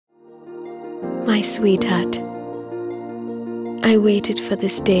My sweetheart, I waited for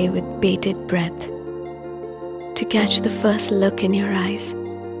this day with bated breath to catch the first look in your eyes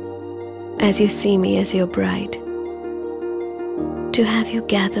as you see me as your bride, to have you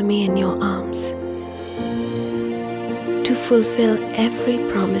gather me in your arms, to fulfill every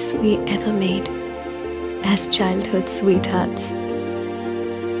promise we ever made as childhood sweethearts.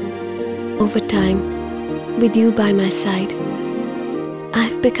 Over time, with you by my side,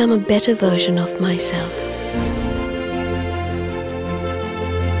 I've become a better version of myself.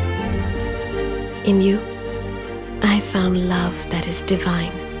 In you, I found love that is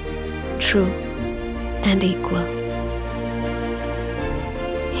divine, true, and equal.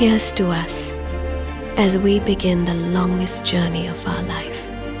 Here's to us as we begin the longest journey of our life.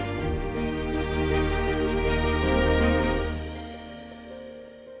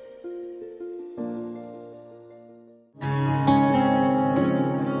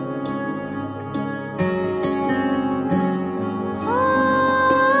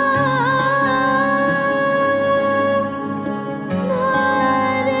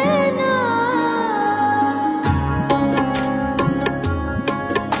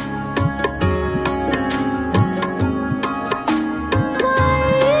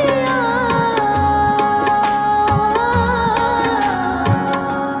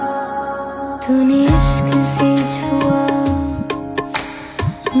 तूने इश्क से छुआ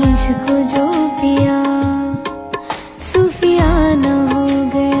मुझको जो पिया, सूफियाना हो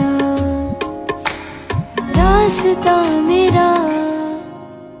गया रास्ता मेरा।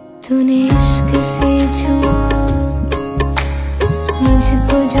 तूने इश्क से छुआ